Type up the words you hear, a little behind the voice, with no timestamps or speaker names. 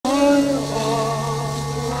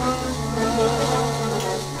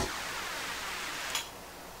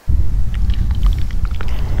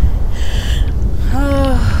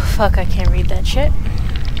fuck, I can't read that shit.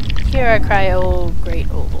 Here I cry, oh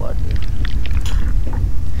great old one.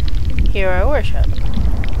 Here I worship.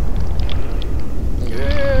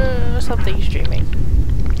 Something's dreaming.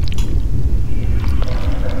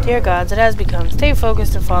 Dear gods, it has become. Stay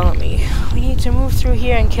focused and follow me. We need to move through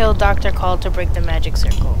here and kill Dr. Call to break the magic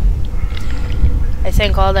circle. I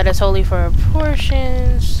thank all that is holy for our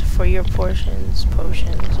portions, for your portions,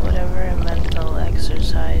 potions, whatever, and mental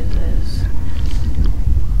exercises.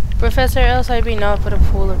 Professor, else I'd be naught but a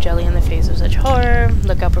pool of jelly in the face of such horror.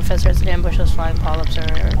 Look out, Professor, as an ambush of flying polyps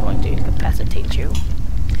are going to incapacitate you.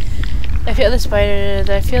 I feel the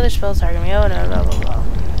spells targeting me. Oh no, blah blah blah.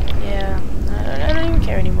 Yeah, I don't even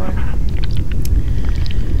care anymore.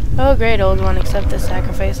 Oh great old one, accept the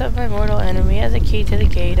sacrifice of my mortal enemy as a key to the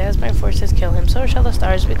gate. As my forces kill him, so shall the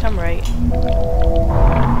stars become right.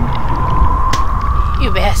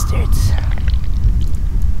 You bastards.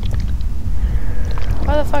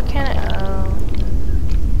 Why the fuck can't I? Oh.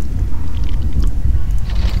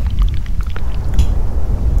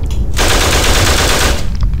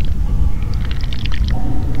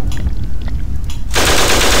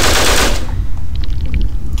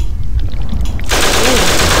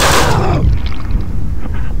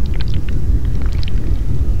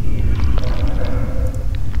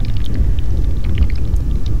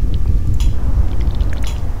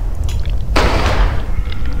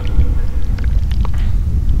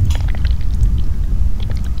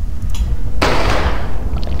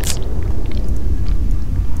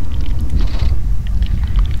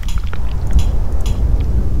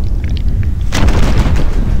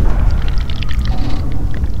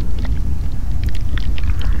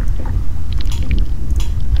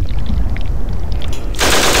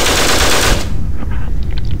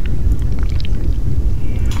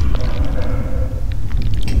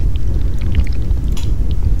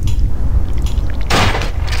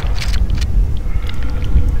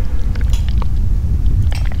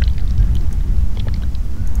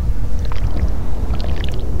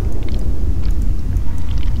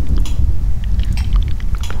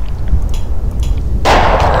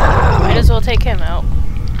 Take him out.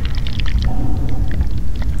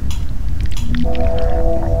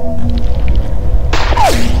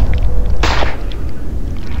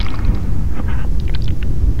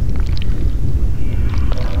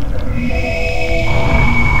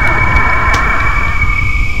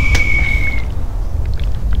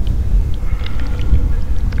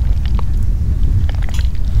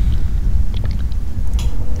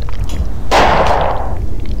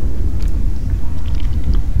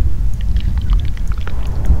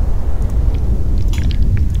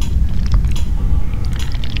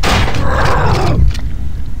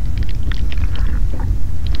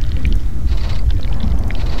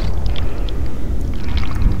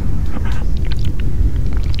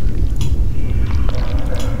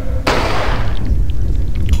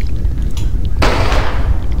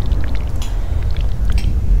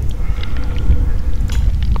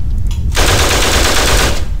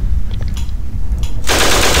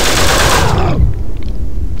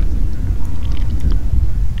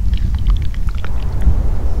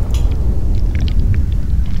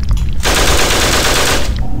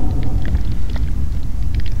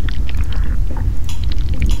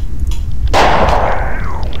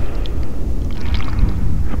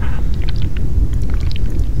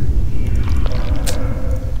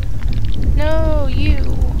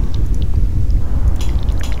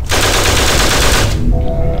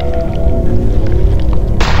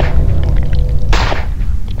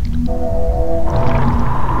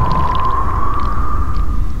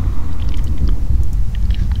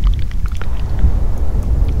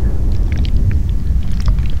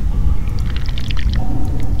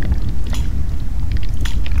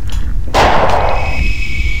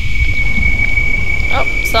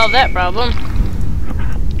 Solve that problem.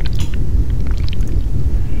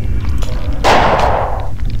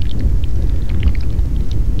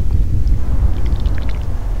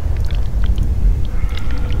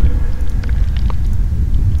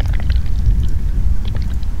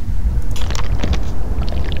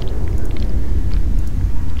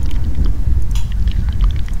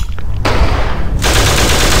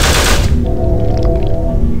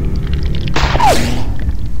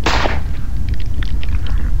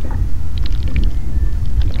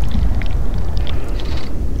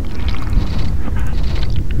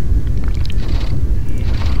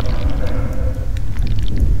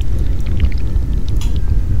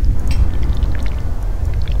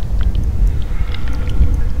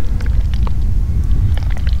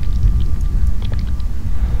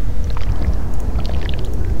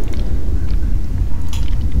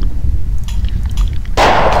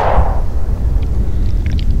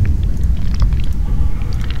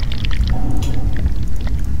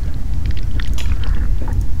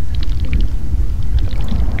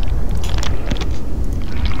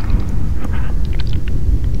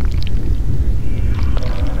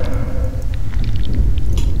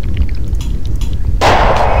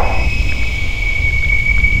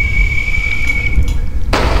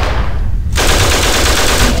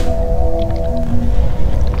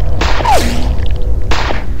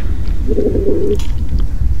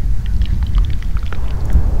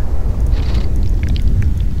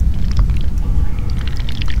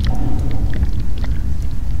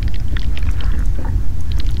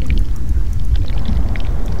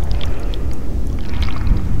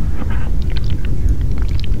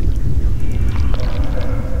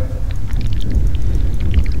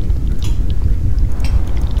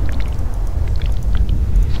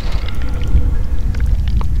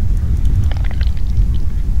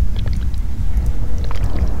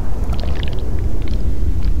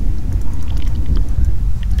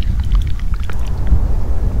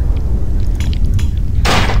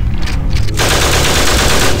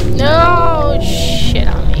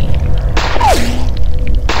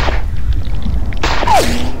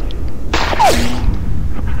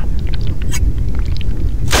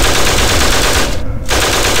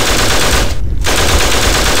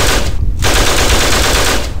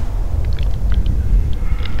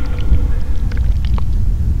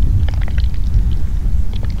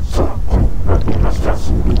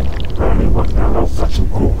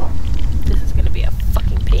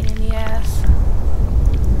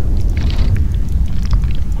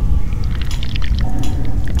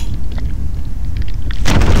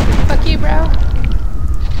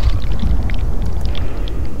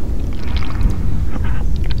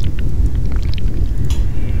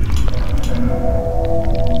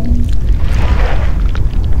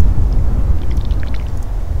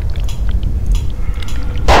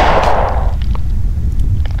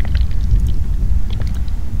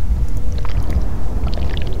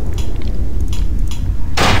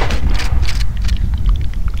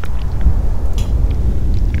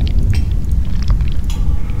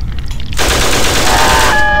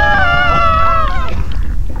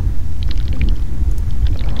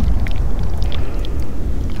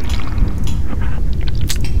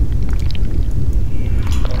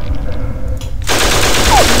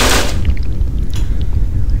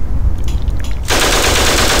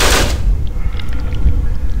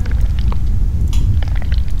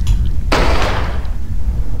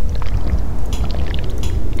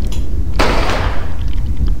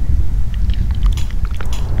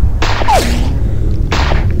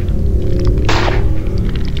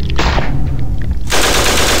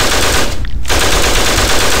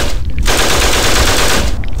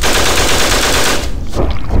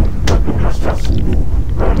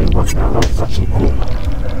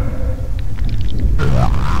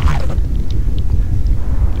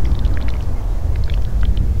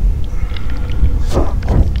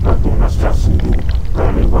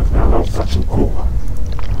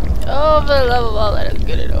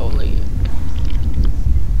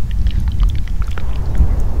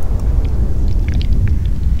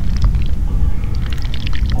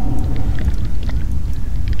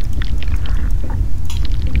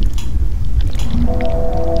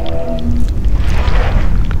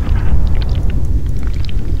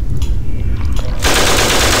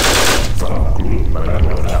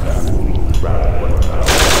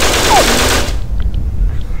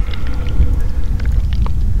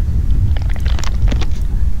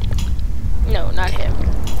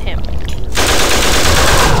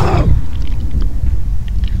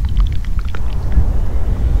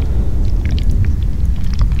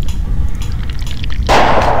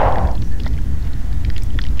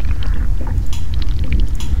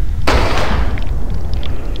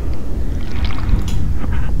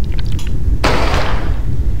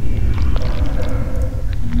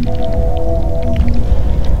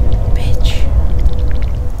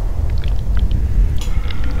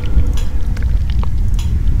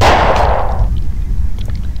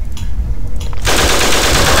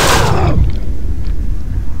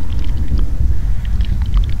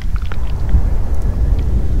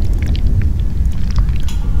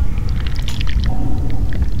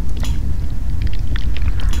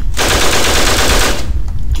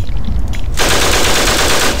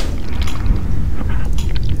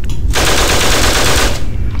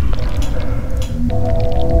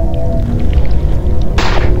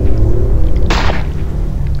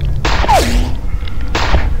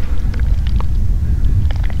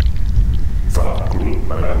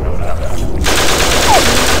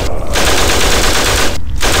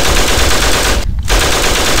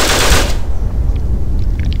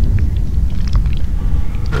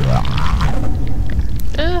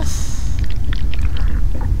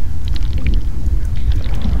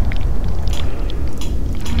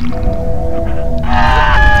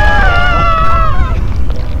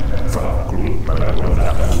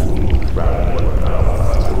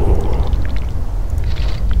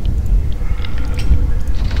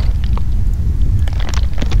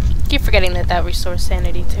 forgetting that that restores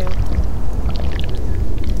sanity too.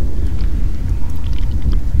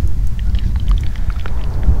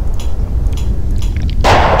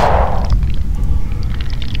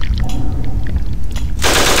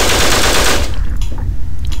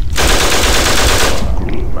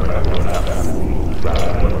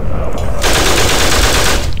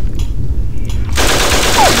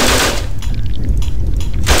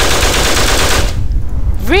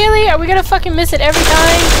 Really? Are we gonna fucking miss it every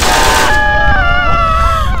time?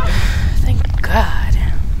 Thank God.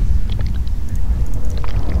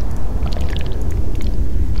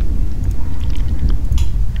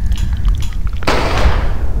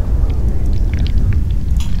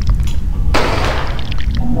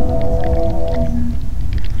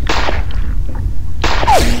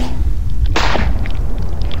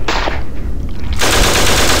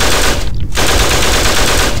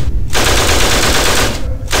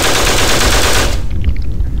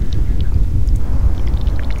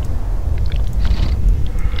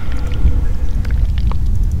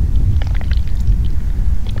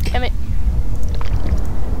 Damn it.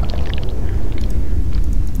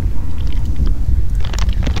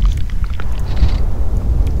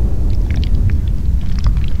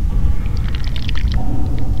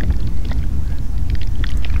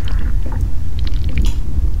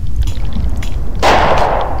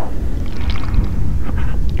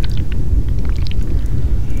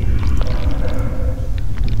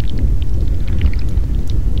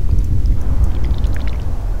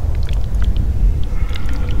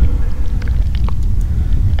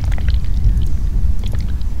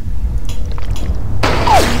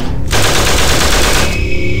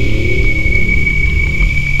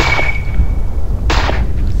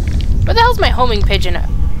 Where the hell's my homing pigeon at?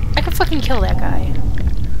 I could fucking kill that guy.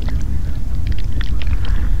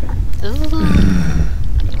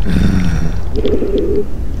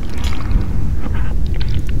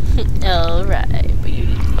 Alright, but you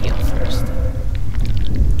need to heal first.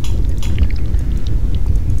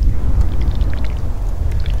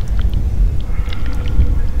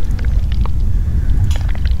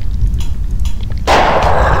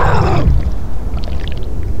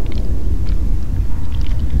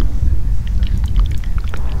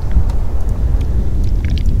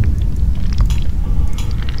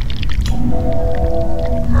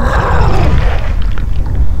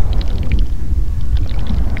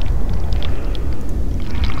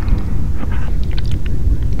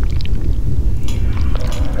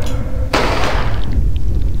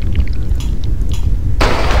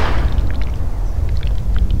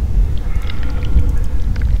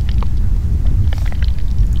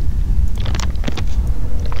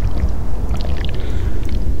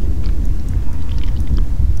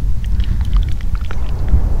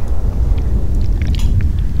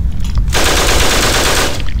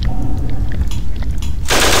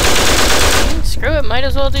 Screw it, might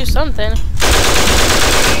as well do something.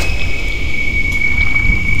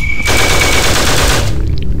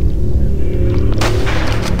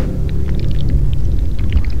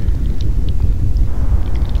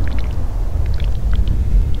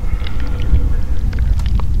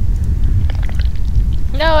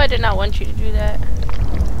 No, I did not want you to do that.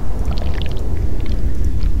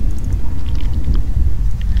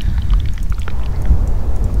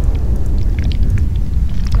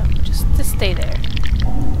 No, just stay there.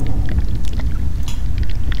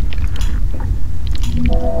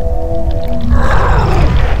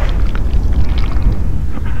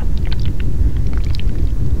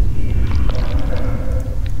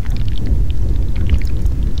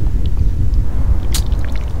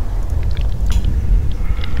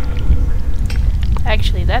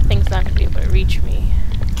 Actually, that thing's not going to be able to reach me.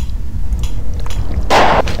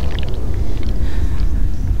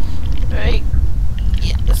 Right.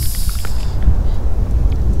 Yes.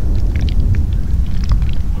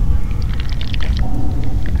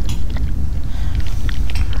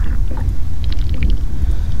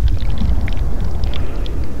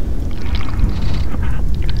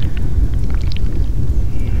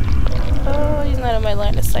 Oh, he's not in my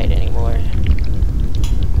line of sight anymore.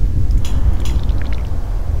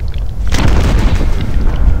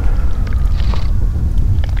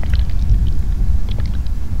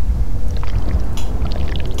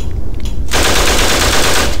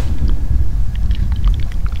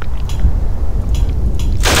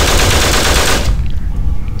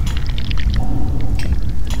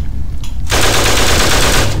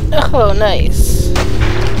 Oh, nice.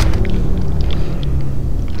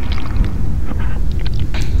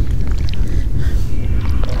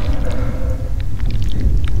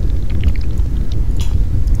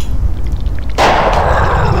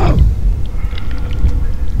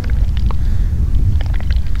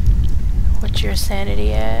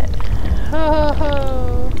 humanity at? Ho ho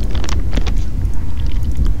ho!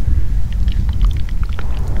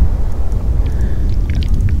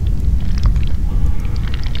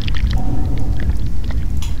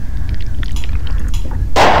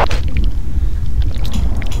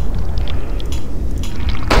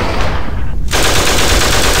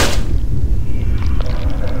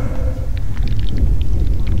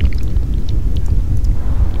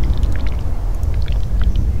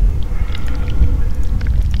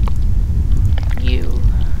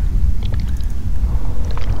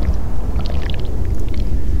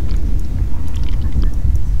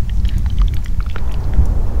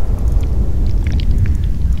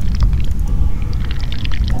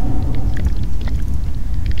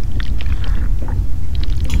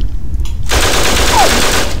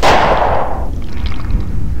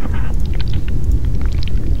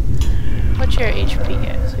 What's your HP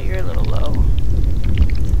at? So you're a little low.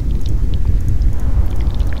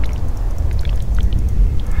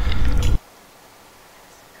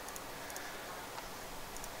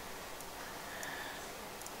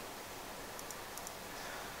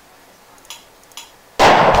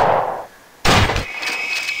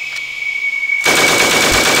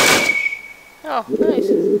 Oh, nice.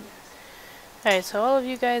 Alright, so all of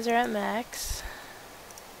you guys are at max.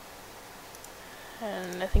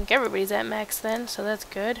 And I think everybody's at max then, so that's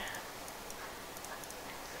good.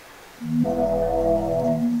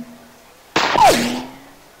 Even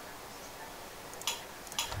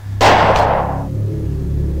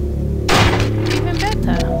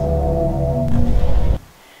better.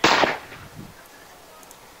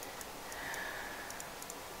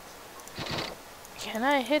 Can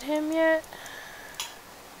I hit him yet?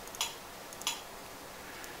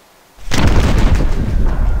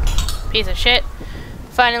 Piece of shit.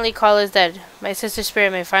 Finally, Carl is dead. My sister's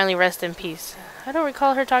spirit may finally rest in peace. I don't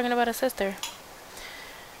recall her talking about a sister.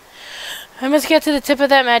 I must get to the tip of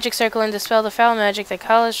that magic circle and dispel the foul magic that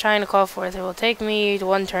Carl is trying to call forth. It will take me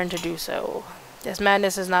one turn to do so. This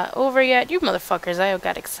madness is not over yet. You motherfuckers, I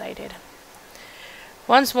got excited.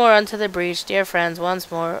 Once more unto the breach, dear friends,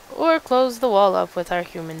 once more. Or close the wall up with our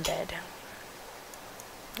human dead.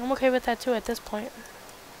 I'm okay with that too at this point.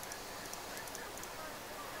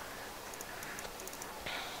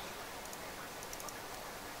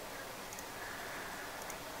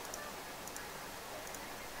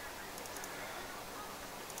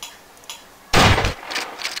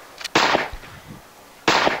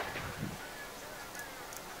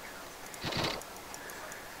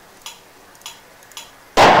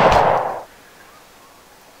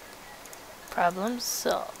 Problem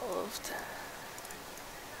solved.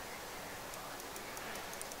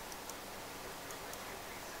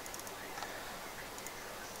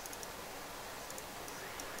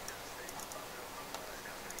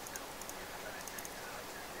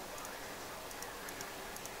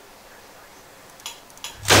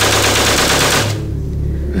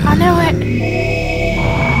 I knew it!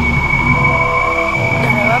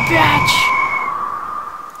 Son of a bitch!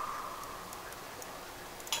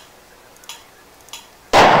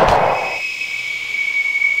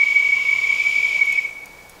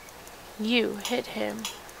 You hit him.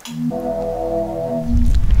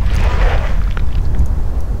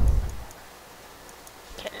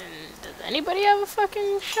 Does anybody have a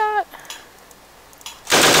fucking shot?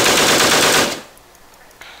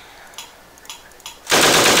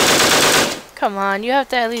 Come on, you have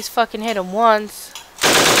to at least fucking hit him once.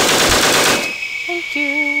 Thank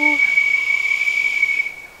you.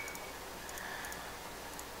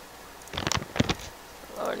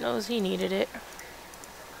 Lord knows he needed it.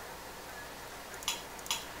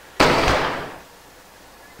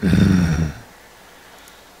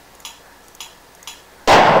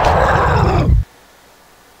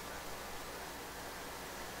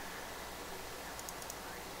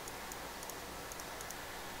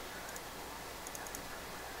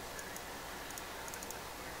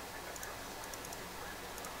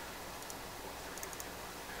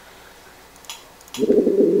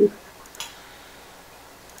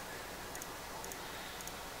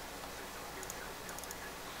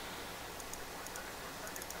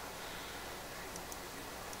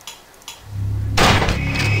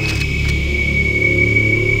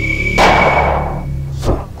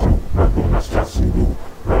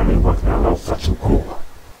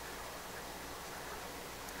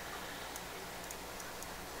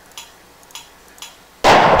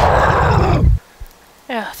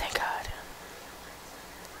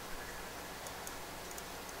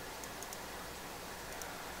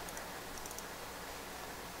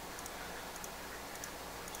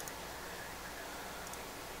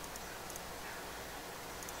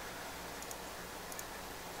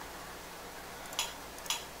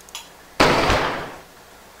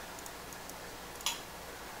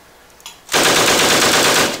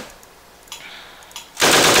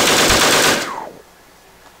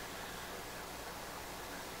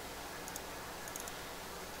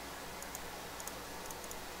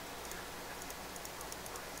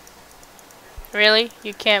 Really?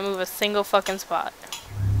 You can't move a single fucking spot.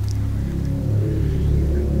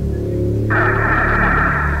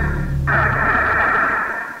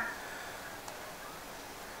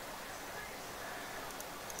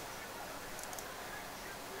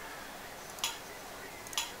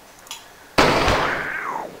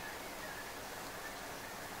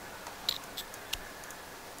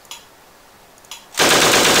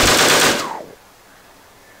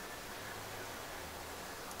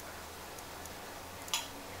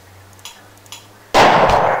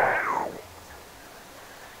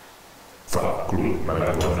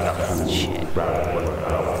 Shit.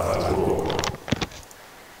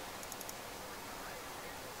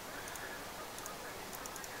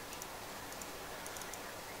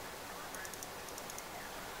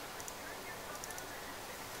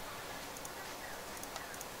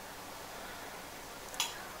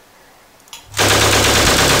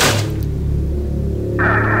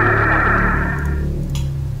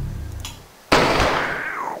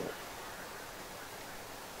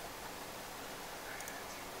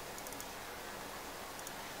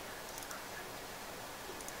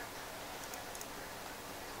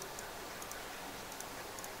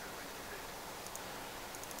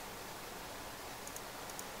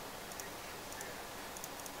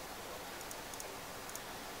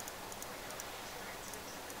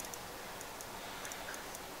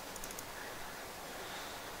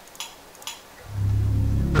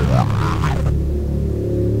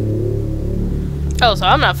 Oh, so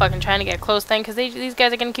I'm not fucking trying to get close then, because these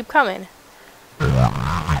guys are gonna keep coming.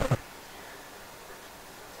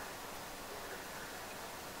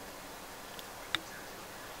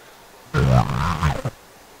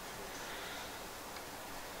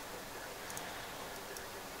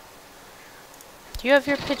 Do you have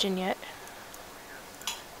your pigeon yet?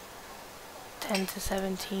 10 to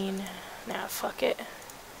 17. Nah, fuck it.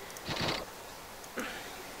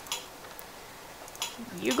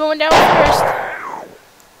 You going down first.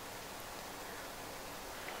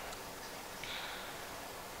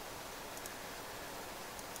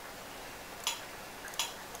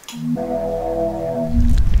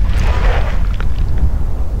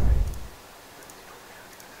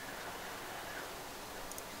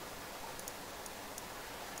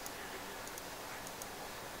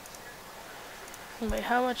 Wait,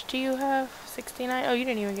 how much do you have? 69? Oh, you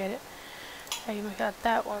didn't even get it. I even got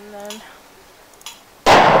that one then.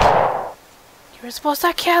 You were supposed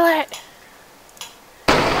to kill it!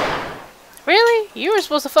 Really? You were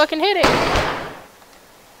supposed to fucking hit it!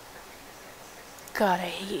 God, I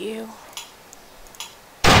hate you.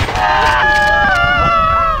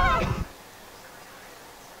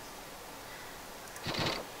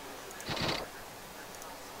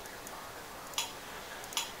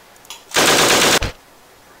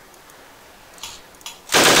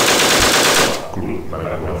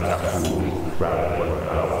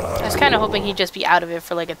 I was kind of hoping he'd just be out of it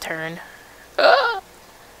for like a turn.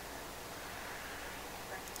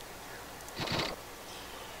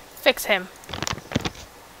 Fix him.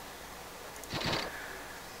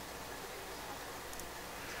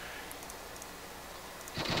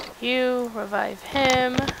 You revive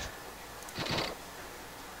him.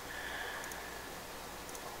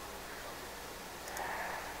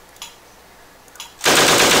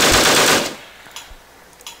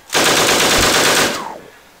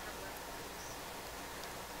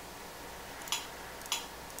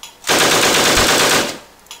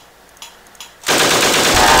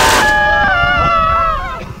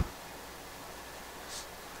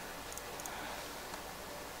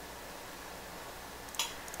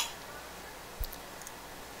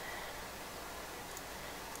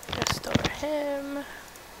 Restore him.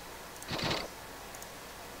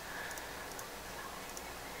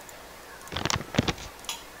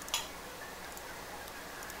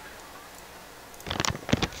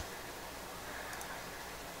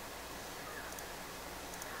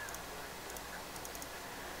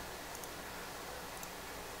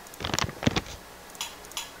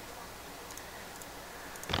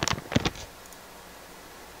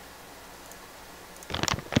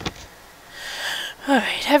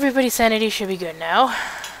 Alright, everybody's sanity should be good now.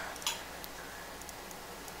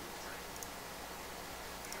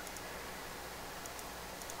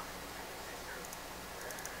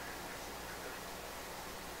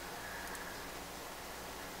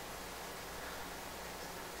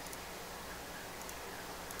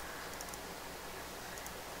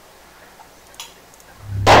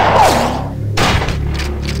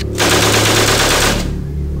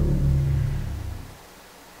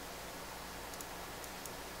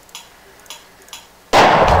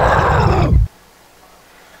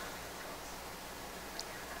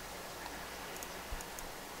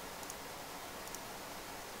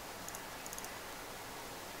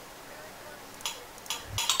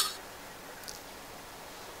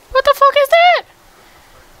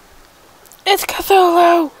 It's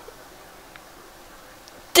Cthulhu!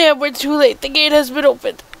 Damn, we're too late. The gate has been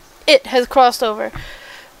opened. It has crossed over.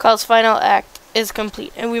 Carl's final act is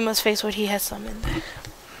complete, and we must face what he has summoned.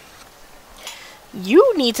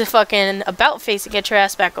 You need to fucking about-face and get your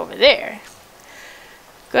ass back over there.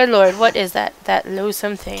 Good lord, what is that? That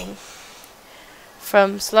loathsome thing.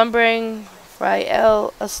 From slumbering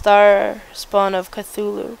Rael, a star spawn of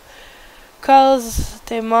Cthulhu. Carl's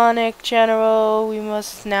demonic general, we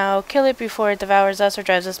must now kill it before it devours us or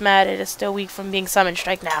drives us mad. It is still weak from being summoned.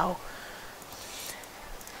 Strike now.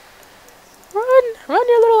 Run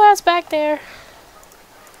your little ass back there.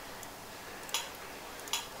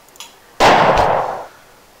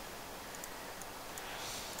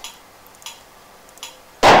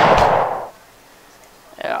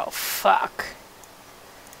 Oh, fuck.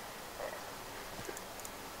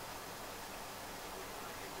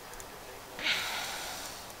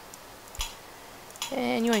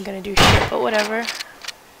 And you ain't gonna do shit, but whatever.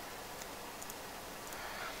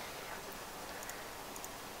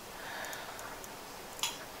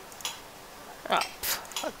 Oh,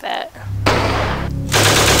 fuck that.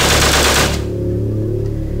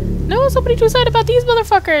 No, somebody too sad about these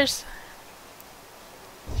motherfuckers.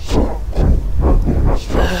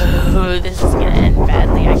 Oh, this is gonna end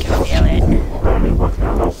badly, I can feel it.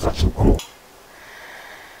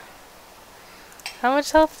 How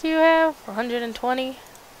much health do you have? 120?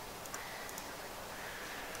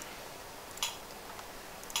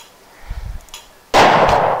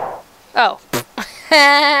 Oh.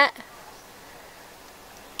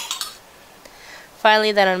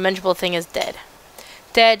 Finally, that unmentionable thing is dead.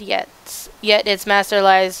 Dead, yet its master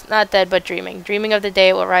lies, not dead, but dreaming. Dreaming of the day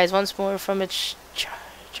it will rise once more from its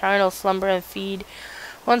charnel slumber and feed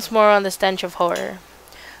once more on the stench of horror.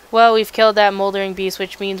 Well, we've killed that moldering beast,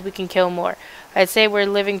 which means we can kill more. I'd say we're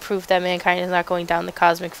living proof that mankind is not going down the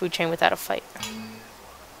cosmic food chain without a fight.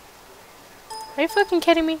 Are you fucking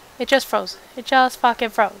kidding me? It just froze. It just fucking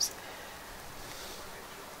froze.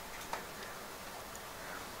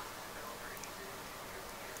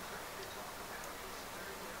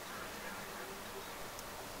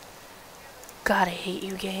 God, I hate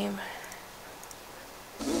you, game.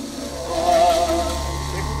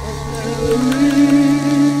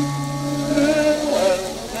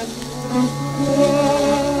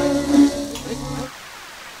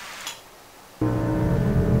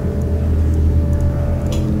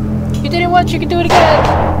 You did it once, you can do it again.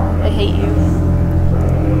 I hate you.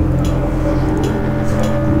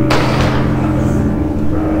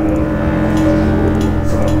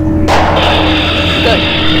 Good.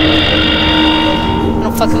 I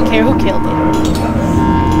don't fucking care who killed it.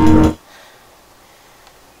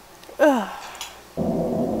 Ugh.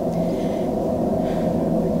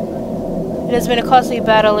 It has been a costly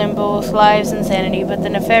battle in both lives and sanity, but the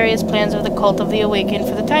nefarious plans of the cult of the Awakened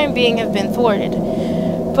for the time being have been thwarted.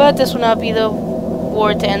 But this will not be the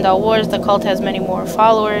war to end all wars. The cult has many more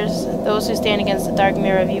followers. Those who stand against the dark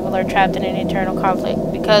mirror of evil are trapped in an eternal conflict,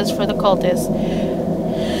 because for the cultists,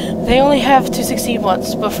 they only have to succeed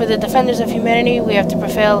once, but for the defenders of humanity, we have to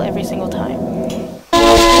prevail every single time.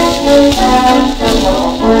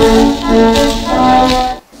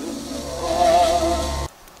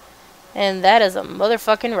 And that is a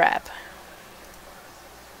motherfucking wrap.